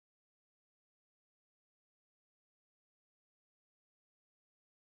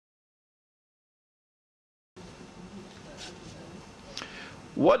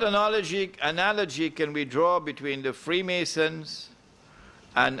What analogy can we draw between the Freemasons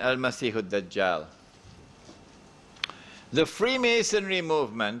and Al-Masih ad-Dajjal? The Freemasonry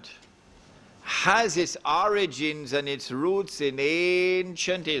movement has its origins and its roots in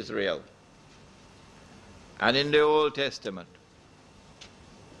ancient Israel and in the Old Testament.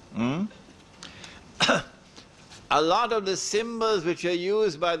 A lot of the symbols which are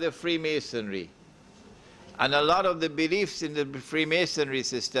used by the Freemasonry and a lot of the beliefs in the Freemasonry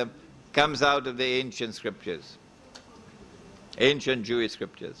system comes out of the ancient scriptures, ancient Jewish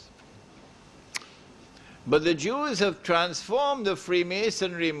scriptures. But the Jews have transformed the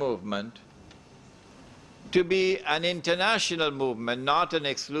Freemasonry movement to be an international movement, not an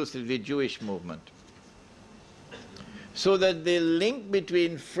exclusively Jewish movement. So that the link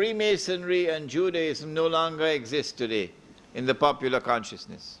between Freemasonry and Judaism no longer exists today in the popular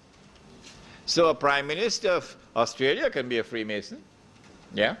consciousness. So a Prime Minister of Australia can be a Freemason,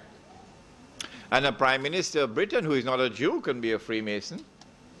 yeah? And a Prime Minister of Britain who is not a Jew can be a Freemason.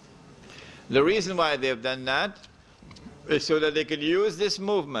 The reason why they have done that is so that they can use this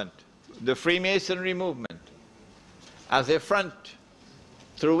movement, the Freemasonry movement, as a front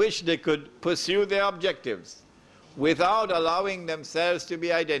through which they could pursue their objectives without allowing themselves to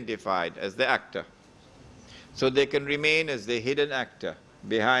be identified as the actor. So they can remain as the hidden actor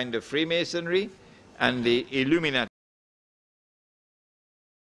behind the Freemasonry and the Illuminati.